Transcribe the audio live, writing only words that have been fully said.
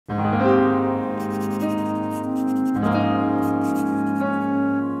Hello,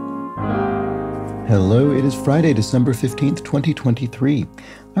 it is Friday, December 15th, 2023.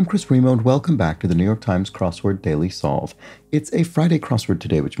 I'm Chris Remo, and welcome back to the New York Times Crossword Daily Solve. It's a Friday crossword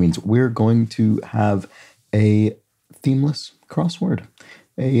today, which means we're going to have a themeless crossword.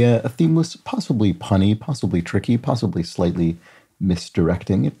 A themeless, possibly punny, possibly tricky, possibly slightly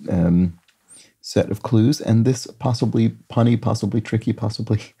misdirecting set of clues, and this possibly punny, possibly tricky,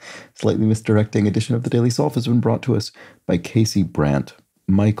 possibly slightly misdirecting edition of the Daily Solve has been brought to us by Casey Brandt,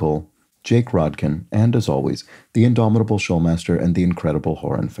 Michael, Jake Rodkin, and as always, the indomitable Showmaster and the incredible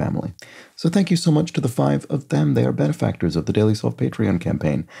Horan family. So thank you so much to the 5 of them. They are benefactors of the Daily Solve Patreon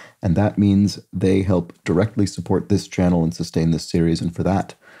campaign, and that means they help directly support this channel and sustain this series, and for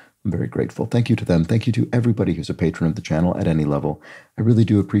that, I'm very grateful. Thank you to them. Thank you to everybody who's a patron of the channel at any level. I really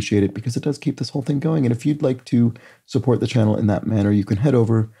do appreciate it because it does keep this whole thing going, and if you'd like to support the channel in that manner, you can head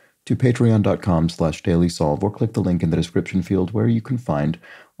over to patreon.com/dailysolve or click the link in the description field where you can find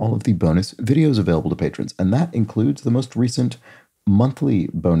all of the bonus videos available to patrons. And that includes the most recent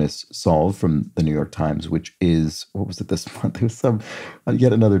monthly bonus solve from the New York Times, which is, what was it this month? It was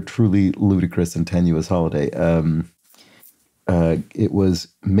yet another truly ludicrous and tenuous holiday. It was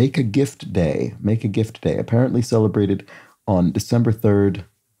Make a Gift Day. Make a Gift Day, apparently celebrated on December 3rd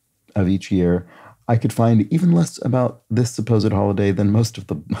of each year. I could find even less about this supposed holiday than most of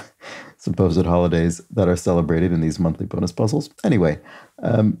the supposed holidays that are celebrated in these monthly bonus puzzles. Anyway,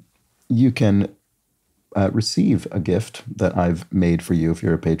 you can receive a gift that I've made for you if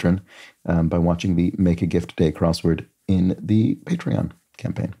you're a patron by watching the Make a Gift Day crossword in the Patreon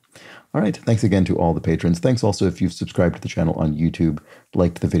campaign. All right, thanks again to all the patrons. Thanks also if you've subscribed to the channel on YouTube,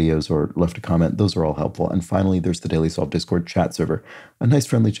 liked the videos, or left a comment. Those are all helpful. And finally, there's the Daily Solve Discord chat server, a nice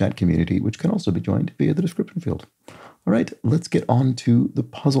friendly chat community, which can also be joined via the description field. All right, let's get on to the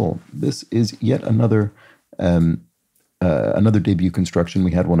puzzle. This is yet another debut construction.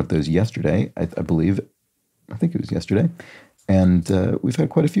 We had one of those yesterday, I believe. I think it was yesterday. And we've had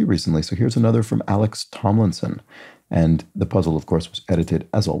quite a few recently. So here's another from Alex Tomlinson. And the puzzle, of course, was edited,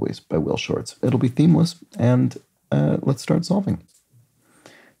 as always, by Will Shorts. It'll be themeless, and let's start solving.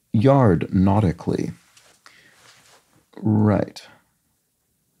 Yard nautically. Right.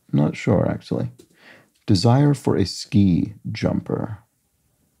 Not sure, actually. Desire for a ski jumper.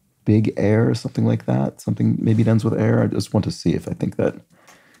 Big air, something like that. Something maybe it ends with air. I just want to see if I think that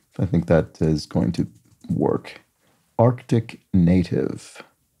is going to work. Arctic native.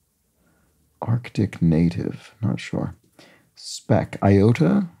 Arctic native, not sure. Speck,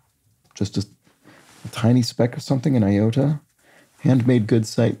 iota, just a tiny speck of something, an iota. Handmade goods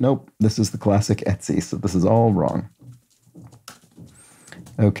site, nope, this is the classic Etsy, so this is all wrong.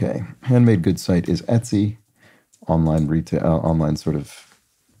 Okay, handmade goods site is Etsy, online retail, online sort of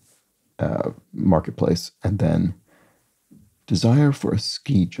marketplace, and then desire for a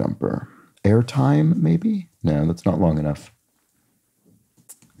ski jumper. Airtime, maybe? No, that's not long enough.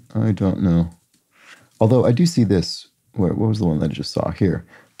 I don't know. Although I do see this. What was the one that I just saw here?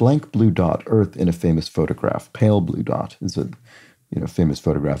 Blank blue dot, Earth in a famous photograph. Pale blue dot is a famous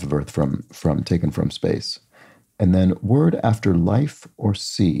photograph of Earth taken from space. And then word after life or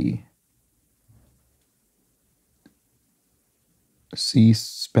sea.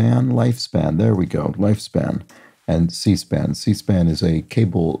 C-span, lifespan. There we go. Lifespan and C-span. C-span is a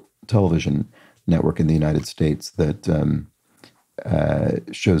cable television network in the United States that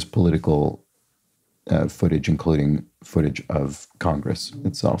shows political footage, including footage of Congress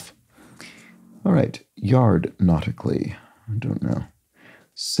itself. All right, yard nautically. I don't know.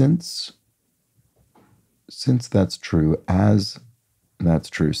 Since that's true, as that's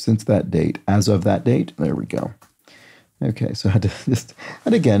true, since that date, as of that date, there we go. Okay, so I had to just,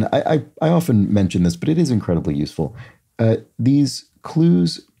 and again, I often mention this, but it is incredibly useful. These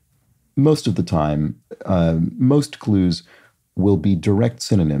clues, most of the time, most clues will be direct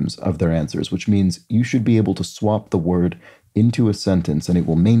synonyms of their answers, which means you should be able to swap the word into a sentence and it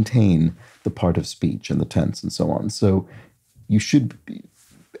will maintain the part of speech and the tense and so on. So you should be,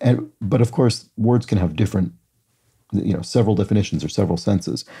 but of course, words can have different, several definitions or several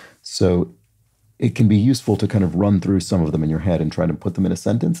senses. So it can be useful to kind of run through some of them in your head and try to put them in a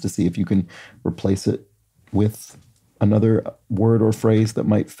sentence to see if you can replace it with another word or phrase that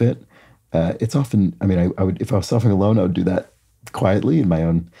might fit. It's often, I would, if I was solving alone, I would do that quietly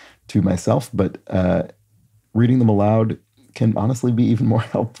to myself, but reading them aloud can honestly be even more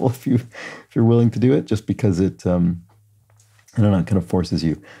helpful if you're willing to do it, just because it, I don't know, it kind of forces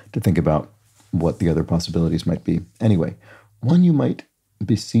you to think about what the other possibilities might be. Anyway, one you might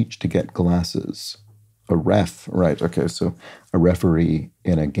beseech to get glasses. a ref, right? Okay, so a referee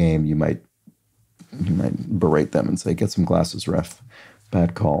in a game, you might berate them and say, "Get some glasses, ref.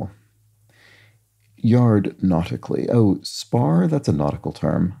 Bad call." Yard nautically. Oh, spar. That's a nautical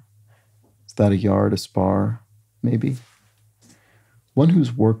term. Is that a yard, a spar? Maybe. One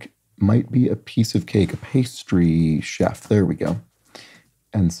whose work might be a piece of cake, a pastry chef. There we go.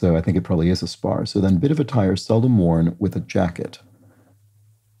 And so I think it probably is a spar. So then, bit of attire seldom worn with a jacket.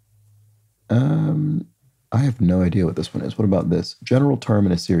 I have no idea what this one is. What about this? General term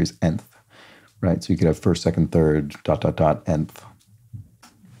in a series, nth. Right, so you could have first, second, third, dot, dot, dot, nth.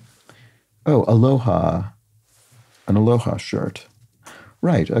 Oh, aloha. An aloha shirt.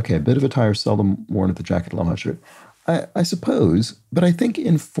 Right, okay, a bit of attire seldom worn with a jacket, aloha shirt. I suppose, but I think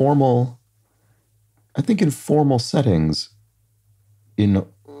in formal settings, in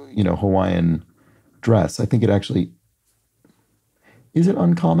Hawaiian dress, I think it actually is it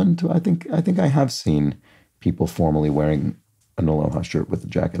uncommon to I think I have seen people formally wearing an aloha shirt with a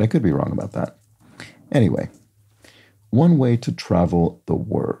jacket. I could be wrong about that. Anyway, one way to travel the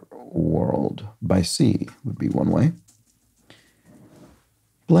world by sea would be one way.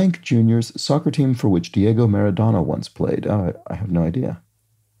 Blank Juniors, soccer team for which Diego Maradona once played. Oh, I have no idea.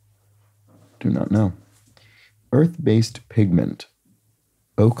 Do not know. Earth-based pigment.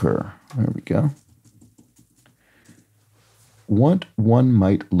 Ochre. There we go. What one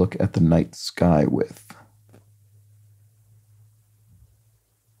might look at the night sky with.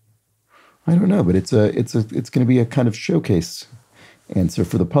 I don't know, but it's going to be a kind of showcase answer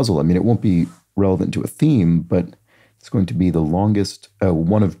for the puzzle. I mean, it won't be relevant to a theme, but it's going to be the longest,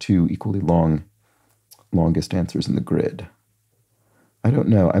 one of two equally longest answers in the grid. I don't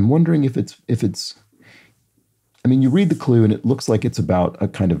know. I'm wondering if it's. I mean, you read the clue and it looks like it's about a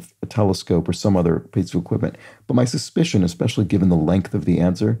kind of a telescope or some other piece of equipment. But my suspicion, especially given the length of the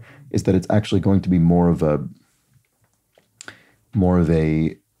answer, is that it's actually going to be more of a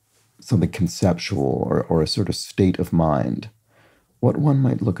something conceptual or a sort of state of mind. What one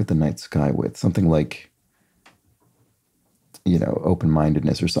might look at the night sky with, something like,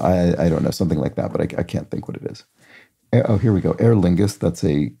 open-mindedness or so. I don't know, something like that, but I can't think what it is. Oh, here we go. Aer Lingus, that's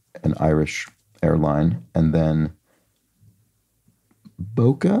an Irish airline. And then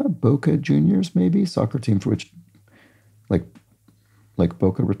Boca Juniors, maybe? Soccer team for which, like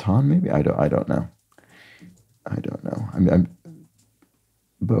Boca Raton, maybe? I don't know. I don't know. I'm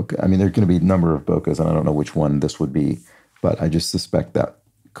Boca. I mean, there are going to be a number of Bocas, and I don't know which one this would be, but I just suspect that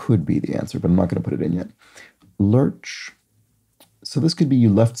could be the answer, but I'm not going to put it in yet. Lurch. So this could be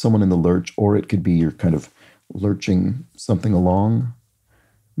you left someone in the lurch, or it could be you're kind of lurching something along,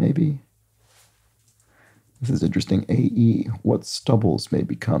 maybe. This is interesting. AE. What stubbles may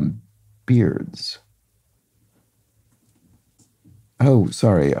become beards? Oh,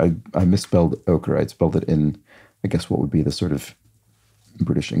 sorry. I misspelled ochre. I spelled it in, I guess, what would be the sort of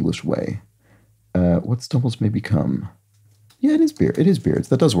British English way. What stubbles may become? Yeah, it is beard. It is beards.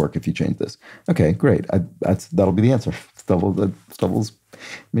 That does work if you change this. Okay, great. That'll be the answer. Stubbles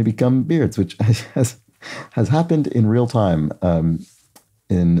may become beards, which has happened in real time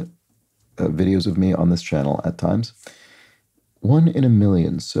in videos of me on this channel at times. One in a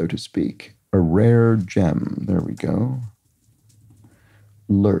million, so to speak. A rare gem. There we go.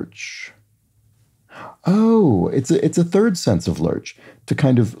 Lurch. Oh, it's a third sense of lurch, to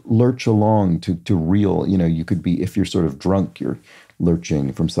kind of lurch along, to reel. You could be, if you're sort of drunk, you're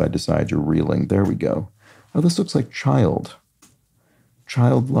lurching from side to side, you're reeling. There we go. Oh, this looks like childlike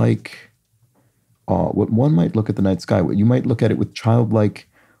awe. What one might look at the night sky with. You might look at it with childlike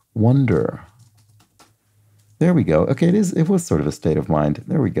wonder. There we go. Okay, it was sort of a state of mind.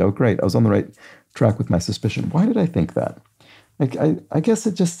 There we go. Great. I was on the right track with my suspicion. Why did I think that? I guess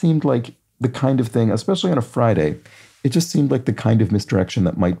it just seemed like the kind of thing, especially on a Friday, it just seemed like the kind of misdirection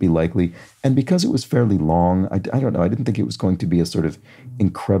that might be likely. And because it was fairly long, I don't know, I didn't think it was going to be a sort of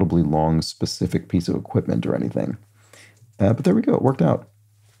incredibly long, specific piece of equipment or anything. But there we go. It worked out.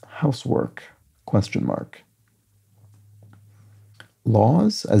 Housework, ?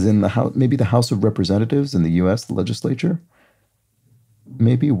 Laws, as in the House, maybe the House of Representatives in the U.S., the legislature.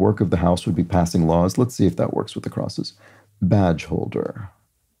 Maybe work of the House would be passing laws. Let's see if that works with the crosses. Badge holder.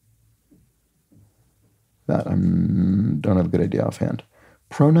 That I don't have a good idea offhand.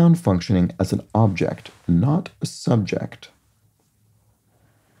 Pronoun functioning as an object, not a subject.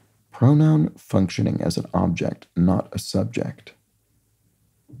 Pronoun functioning as an object, not a subject.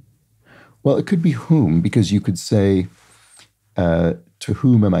 Well, it could be whom, because you could say, to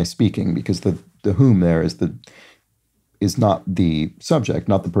whom am I speaking? Because the whom there is not the subject,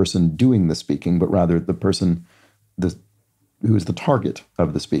 not the person doing the speaking, but rather the person who is the target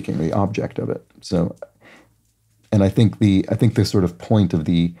of the speaking, the object of it. So And I think the sort of point of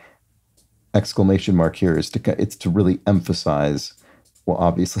the exclamation mark here is it's to really emphasize, well,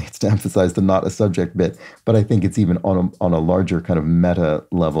 obviously it's to emphasize the not a subject bit, but I think it's even on a larger kind of meta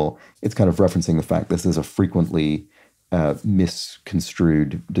level, it's kind of referencing the fact this is a frequently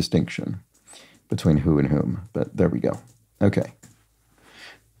misconstrued distinction between who and whom. But there we go. Okay.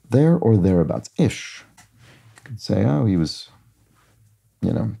 There or thereabouts. Ish. You could say, oh, he was,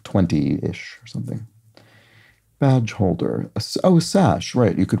 20-ish or something. Badge holder. A sash,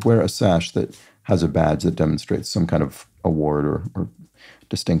 right. You could wear a sash that has a badge that demonstrates some kind of award or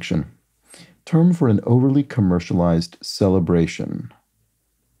distinction. Term for an overly commercialized celebration.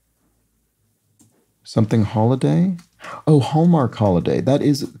 Something holiday? Oh, Hallmark holiday. That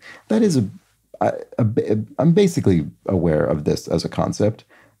is I'm basically aware of this as a concept.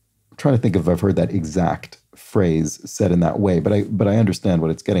 I'm trying to think if I've heard that exact phrase said in that way, but I understand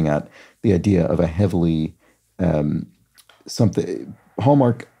what it's getting at. The idea of a heavily something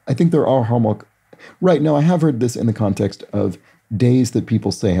Hallmark. I think there are Hallmark. Right. No, I have heard this in the context of days that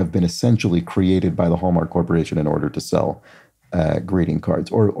people say have been essentially created by the Hallmark Corporation in order to sell greeting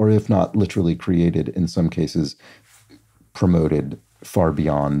cards, or if not literally created, in some cases promoted far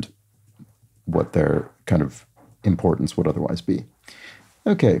beyond what their kind of importance would otherwise be.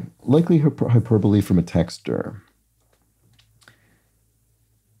 Okay, likely hyperbole from a texter.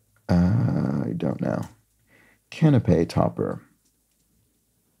 I don't know. Canapé topper.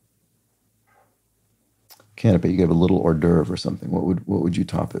 Canapé, you gave a little hors d'oeuvre or something. What would you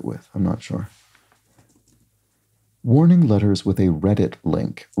top it with? I'm not sure. Warning letters with a Reddit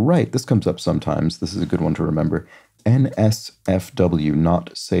link. Right, this comes up sometimes. This is a good one to remember. NSFW,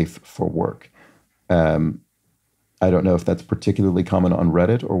 not safe for work. I don't know if that's particularly common on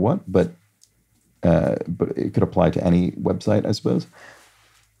Reddit or what, but it could apply to any website, I suppose.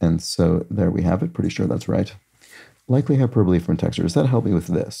 And so there we have it. Pretty sure that's right. Likely hyperbole from texter. Does that help me with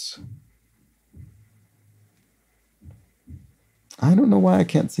this? I don't know why I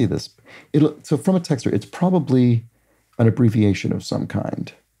can't see this. So from a texter, it's probably an abbreviation of some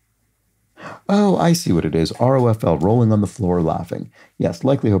kind. Oh, I see what it is. ROFL, rolling on the floor laughing. Yes,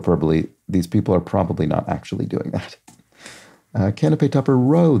 likely hyperbole. These people are probably not actually doing that. Canapé topper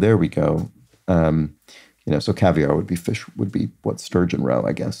roe. There we go. So caviar would be fish, would be what, sturgeon roe,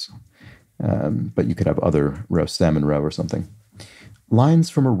 I guess. But you could have other roe, salmon roe or something. Lines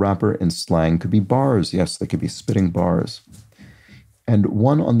from a rapper in slang could be bars. Yes, they could be spitting bars. And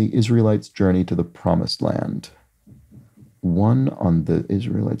one on the Israelites' journey to the promised land. One on the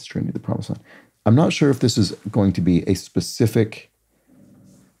Israelites' journey to the promised land. I'm not sure if this is going to be a specific,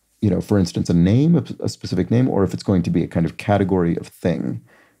 for instance, a specific name, or if it's going to be a kind of category of thing,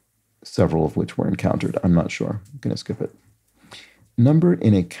 several of which were encountered. I'm not sure. I'm going to skip it. Number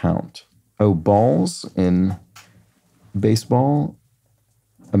in a count. Oh, balls in baseball.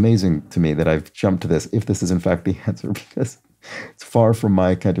 Amazing to me that I've jumped to this, if this is in fact the answer, because it's far from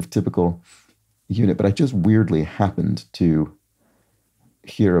my kind of typical unit, but I just weirdly happened to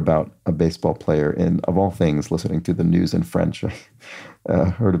hear about a baseball player of all things, listening to the news in French. I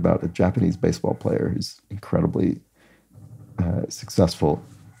heard about a Japanese baseball player who's incredibly successful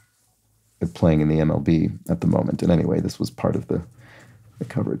at playing in the MLB at the moment. And anyway, this was part of the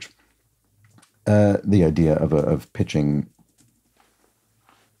coverage. The idea of pitching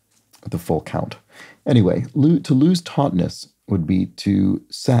the full count. Anyway, to lose tautness would be to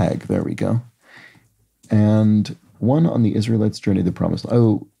sag. There we go. And one on the Israelites' journey to the promised land.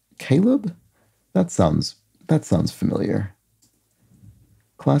 Oh, Caleb? That sounds familiar.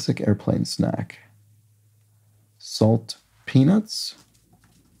 Classic airplane snack. Salt peanuts?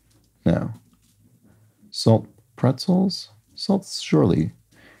 No. Salt pretzels? Salt, surely.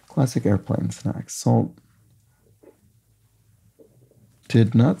 Classic airplane snack. Salted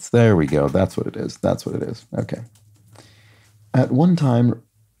nuts? There we go. That's what it is. Okay.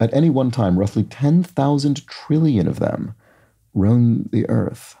 At any one time, roughly 10,000 trillion of them roam the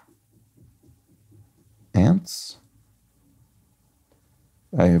earth. Ants?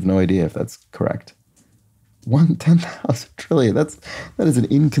 I have no idea if that's correct. 10,000 trillion. That is an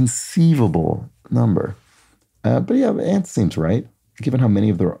inconceivable number. But yeah, ants seems right, given how many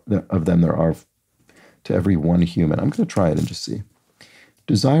of them there are to every one human. I'm going to try it and just see.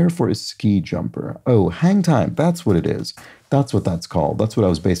 Desire for a ski jumper. Oh, hang time. That's what it is. That's what that's called. That's what I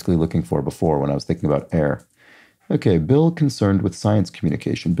was basically looking for before when I was thinking about air. Okay, Bill concerned with science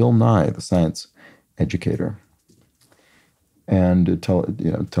communication. Bill Nye, the science educator. And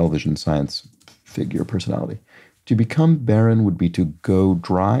television science figure personality. To become barren would be to go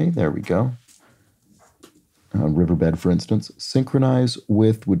dry. There we go. Riverbed, for instance. Synchronize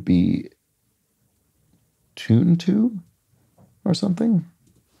with would be tune to or something?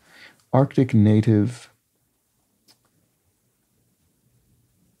 Arctic native.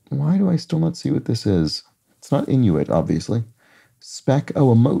 Why do I still not see what this is? It's not Inuit, obviously. Speck,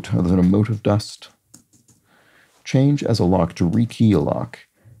 oh, a mote. Oh, there's a mote of dust. Change as a lock, to rekey a lock.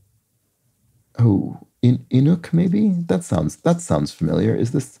 Oh, Inuk, maybe? That sounds familiar.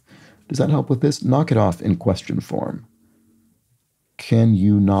 Does that help with this? Knock it off in question form. Can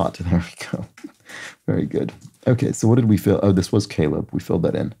you not? There we go. Very good. Okay, so what did we fill? Oh, this was Caleb. We filled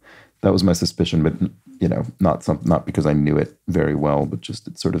that in. That was my suspicion, but not because I knew it very well, but just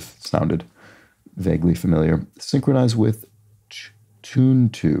it sort of sounded vaguely familiar. Synchronize with tune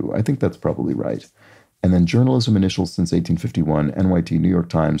to. I think that's probably right. And then journalism initials since 1851, NYT, New York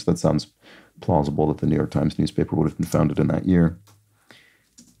Times. That sounds plausible that the New York Times newspaper would have been founded in that year.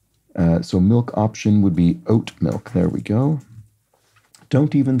 So milk option would be oat milk. There we go.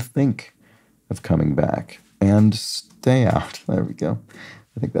 Don't even think of coming back. And stay out. There we go.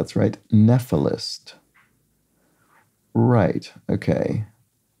 I think that's right. Nephilist. Right. Okay.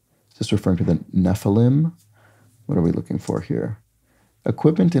 Is this referring to the Nephilim? What are we looking for here?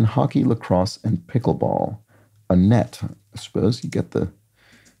 Equipment in hockey, lacrosse, and pickleball. A net. I suppose you get the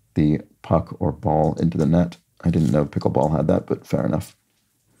puck or ball into the net. I didn't know pickleball had that, but fair enough.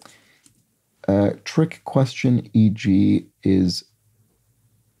 Trick question, e.g., is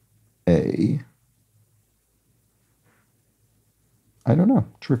a... I don't know.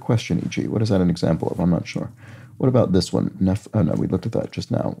 Trick question, e.g. What is that an example of? I'm not sure. What about this one? Oh, no, we looked at that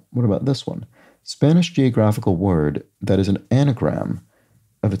just now. What about this one? Spanish geographical word that is an anagram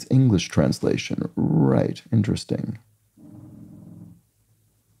of its English translation. Right. Interesting.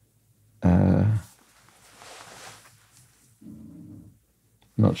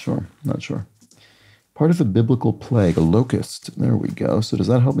 Not sure. Part of a biblical plague, a locust. There we go. So does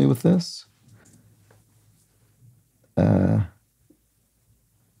that help me with this? I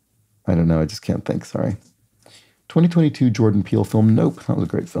don't know. I just can't think. Sorry. 2022 Jordan Peele film, Nope. That was a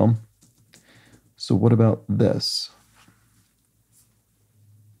great film. So what about this?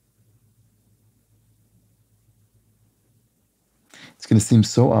 It's going to seem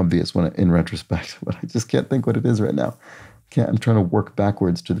so obvious in retrospect, but I just can't think what it is right now. I'm trying to work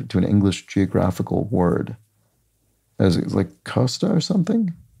backwards to an English geographical word. It's like Costa or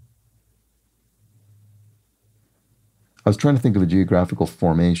something? I was trying to think of a geographical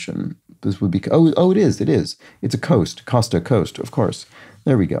formation. This would be, it is. It's a coast. Costa, coast, of course.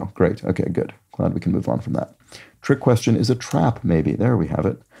 There we go. Great. Okay, good. Glad we can move on from that. Trick question is a trap, maybe. There we have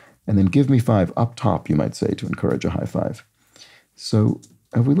it. And then give me 5 up top, you might say, to encourage a high five. So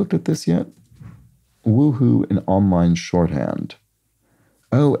have we looked at this yet? Woohoo in online shorthand.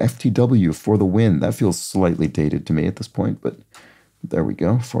 Oh, FTW, for the win. That feels slightly dated to me at this point, but there we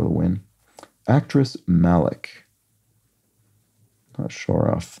go, for the win. Actress Malik. Not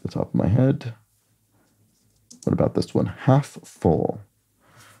sure off the top of my head. What about this one? Half full.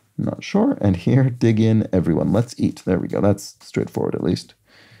 Not sure. And here, dig in, everyone. Let's eat. There we go. That's straightforward, at least.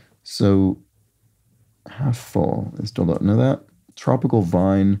 So, half full. I still don't know that. Tropical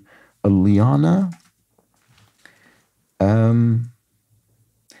vine. A liana.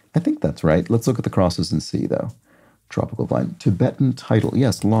 I think that's right. Let's look at the crosses and see, though. Tropical vine. Tibetan title.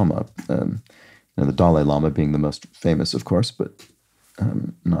 Yes, Lama. The Dalai Lama being the most famous, of course, but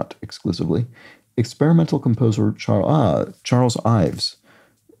not exclusively. Experimental composer Charles Ives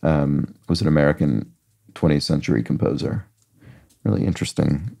was an American 20th century composer. Really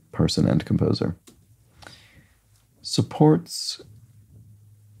interesting person and composer. Supports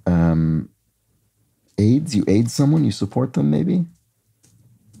aids. You aid someone, you support them, maybe?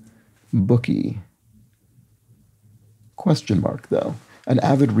 Bookie. Question mark, though. An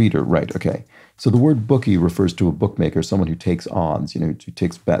avid reader, right, okay. So the word bookie refers to a bookmaker, someone who takes odds, who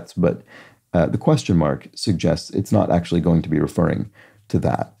takes bets, but the question mark suggests it's not actually going to be referring to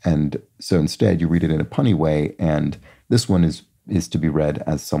that. And so instead you read it in a punny way, and this one is to be read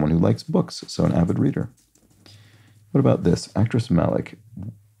as someone who likes books, so an avid reader. What about this? Actress Malik.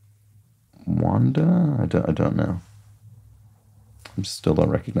 Wanda? I don't know. I still don't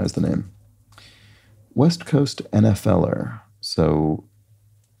recognize the name. West Coast NFLer. So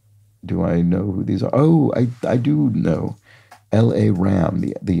do I know who these are? Oh, I do know. L.A. Ram,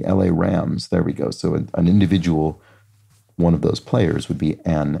 the L.A. Rams. There we go. So an individual, one of those players would be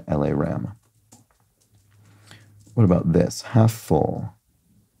an L.A. Ram. What about this? Half full.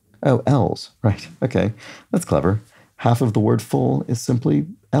 Oh, L's. Right. Okay. That's clever. Half of the word full is simply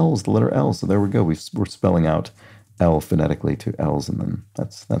L's, the letter L. So there we go. We're spelling out L phonetically to L's, and then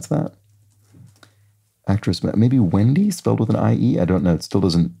that's that. Actress, maybe Wendy, spelled with an I-E? I don't know. It still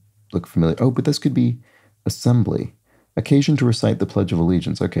doesn't look familiar. Oh, but this could be Assembly. Occasion to recite the Pledge of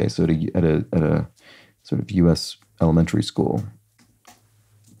Allegiance. Okay, so at a sort of U.S. elementary school,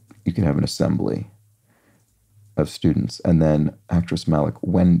 you can have an assembly of students. And then actress Malik,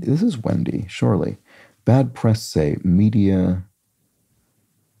 this is Wendy, surely. Bad press say media.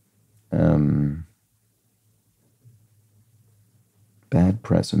 Bad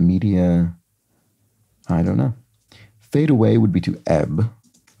press, media. I don't know. Fade away would be to ebb,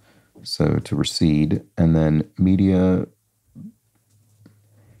 so to recede, and then media.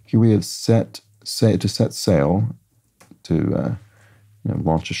 Here we have set sail, to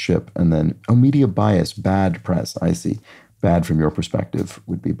launch a ship, and then media bias, bad press. I see. Bad from your perspective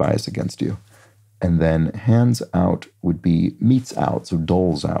would be bias against you, and then hands out would be meets out, so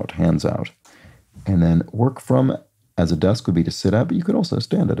doles out, hands out, and then work from as a desk would be to sit at, but you could also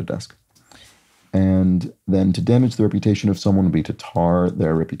stand at a desk. And then to damage the reputation of someone would be to tar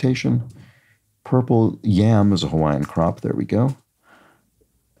their reputation. Purple yam is a Hawaiian crop. There we go.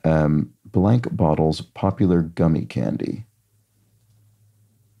 Blank bottles, popular gummy candy.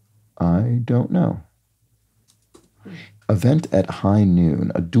 I don't know. Event at high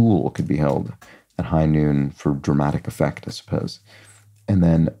noon. A duel could be held at high noon for dramatic effect, I suppose. And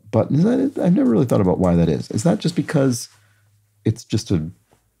then, but I've never really thought about why that is. Is that just because it's just a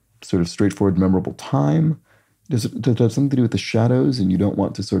sort of straightforward, memorable time? Does it have something to do with the shadows, and you don't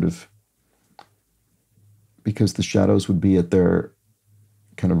want to sort of, because the shadows would be at their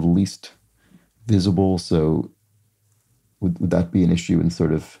kind of least visible, so would that be an issue in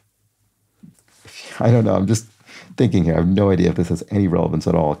sort of, I don't know, I'm just thinking here, I have no idea if this has any relevance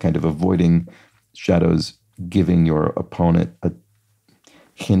at all, kind of avoiding shadows, giving your opponent a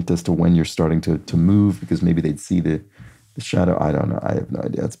hint as to when you're starting to move, because maybe they'd see the shadow. I don't know. I have no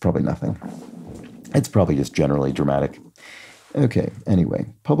idea. It's probably nothing. It's probably just generally dramatic. Okay, anyway.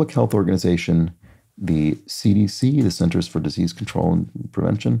 Public Health Organization, the CDC, the Centers for Disease Control and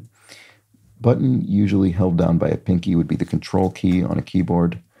Prevention. Button usually held down by a pinky would be the control key on a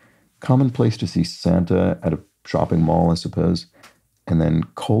keyboard. Common place to see Santa at a shopping mall, I suppose. And then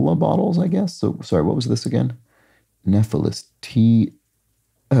cola bottles, I guess. So, sorry, what was this again? Nephilis.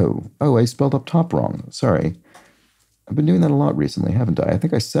 I spelled up top wrong. Sorry. I've been doing that a lot recently, haven't I? I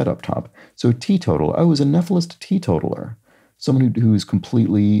think I said up top. So teetotal. Is a nephilist teetotaler. Someone who's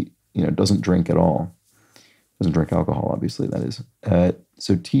completely, doesn't drink at all. Doesn't drink alcohol, obviously, that is.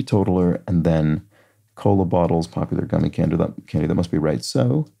 So teetotaler, and then cola bottles, popular gummy candy. That must be right.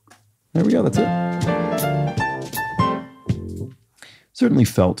 So there we go. That's it. Certainly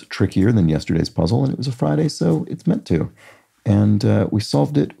felt trickier than yesterday's puzzle, and it was a Friday, so it's meant to. And we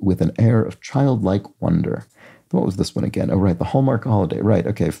solved it with an air of childlike wonder. What was this one again? Oh, right, the Hallmark holiday. Right,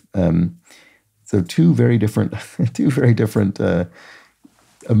 okay. So two very different,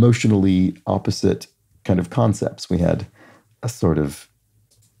 emotionally opposite kind of concepts. We had a sort of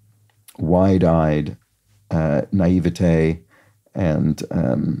wide-eyed naivete and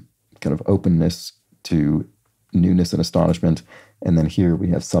kind of openness to newness and astonishment. And then here we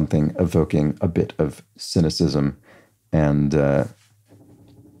have something evoking a bit of cynicism and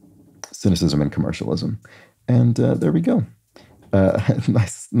commercialism. And there we go.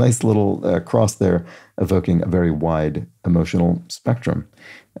 Nice little cross there, evoking a very wide emotional spectrum.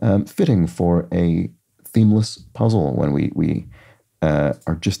 Fitting for a themeless puzzle when we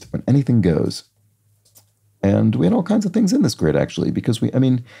are just, when anything goes. And we had all kinds of things in this grid, actually, because we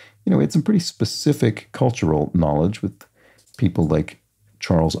had some pretty specific cultural knowledge with people like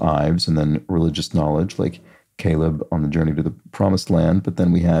Charles Ives, and then religious knowledge like Caleb on the journey to the promised land. But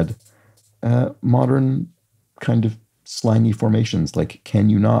then we had modern kind of slangy formations like Can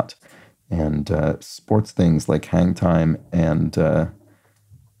You Not, and sports things like Hang Time, and some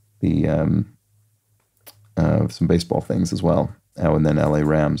baseball things as well. Oh, and then LA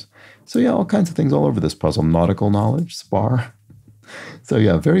Rams. So yeah, all kinds of things all over this puzzle. Nautical knowledge, spar. So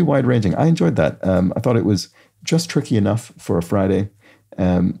yeah, very wide-ranging. I enjoyed that. I thought it was just tricky enough for a Friday,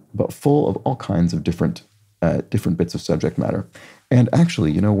 but full of all kinds of different bits of subject matter. And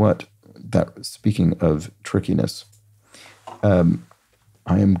actually, you know what? Speaking of trickiness, I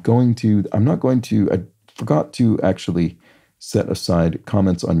forgot to actually set aside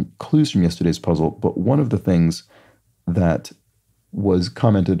comments on clues from yesterday's puzzle, but one of the things that was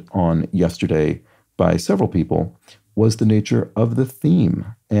commented on yesterday by several people was the nature of the theme.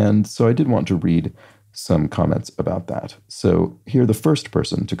 And so I did want to read some comments about that. So here, the first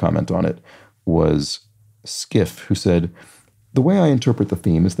person to comment on it was Skiff, who said, "The way I interpret the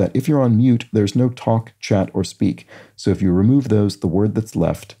theme is that if you're on mute, there's no talk, chat, or speak. So if you remove those, the word that's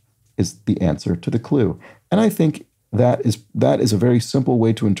left is the answer to the clue." And I think that is a very simple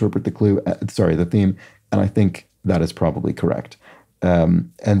way to interpret the theme, And I think that is probably correct.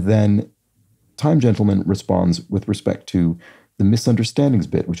 And then Time Gentleman responds with respect to the misunderstandings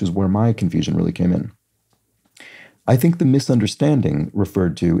bit, which is where my confusion really came in. I think the misunderstanding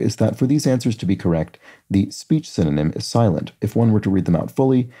referred to is that for these answers to be correct, the speech synonym is silent. If one were to read them out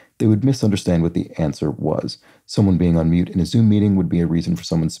fully, they would misunderstand what the answer was. Someone being on mute in a Zoom meeting would be a reason for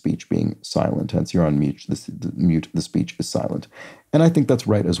someone's speech being silent. Hence, you're on mute, the speech is silent. And I think that's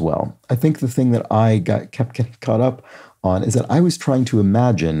right as well. I think the thing that I kept getting caught up on is that I was trying to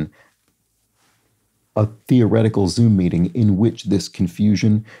imagine a theoretical Zoom meeting in which this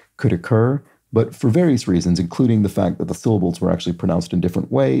confusion could occur, but for various reasons, including the fact that the syllables were actually pronounced in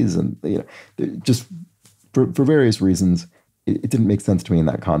different ways, and just for various reasons, it didn't make sense to me in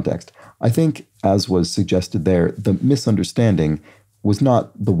that context. I think, as was suggested there, the misunderstanding was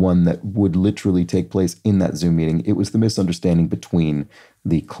not the one that would literally take place in that Zoom meeting. It was the misunderstanding between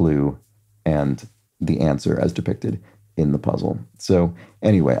the clue and the answer as depicted in the puzzle. So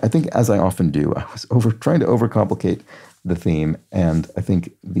anyway, I think, as I often do, I was trying to overcomplicate the theme, and I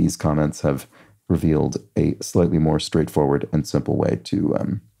think these comments have revealed a slightly more straightforward and simple way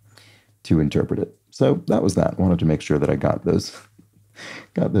to interpret it. So that was that. Wanted to make sure that I got those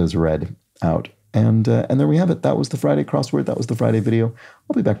read out. And there we have it. That was the Friday crossword. That was the Friday video.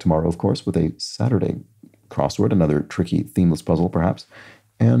 I'll be back tomorrow, of course, with a Saturday crossword, another tricky, themeless puzzle, perhaps.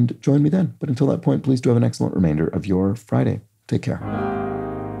 And join me then. But until that point, please do have an excellent remainder of your Friday. Take care.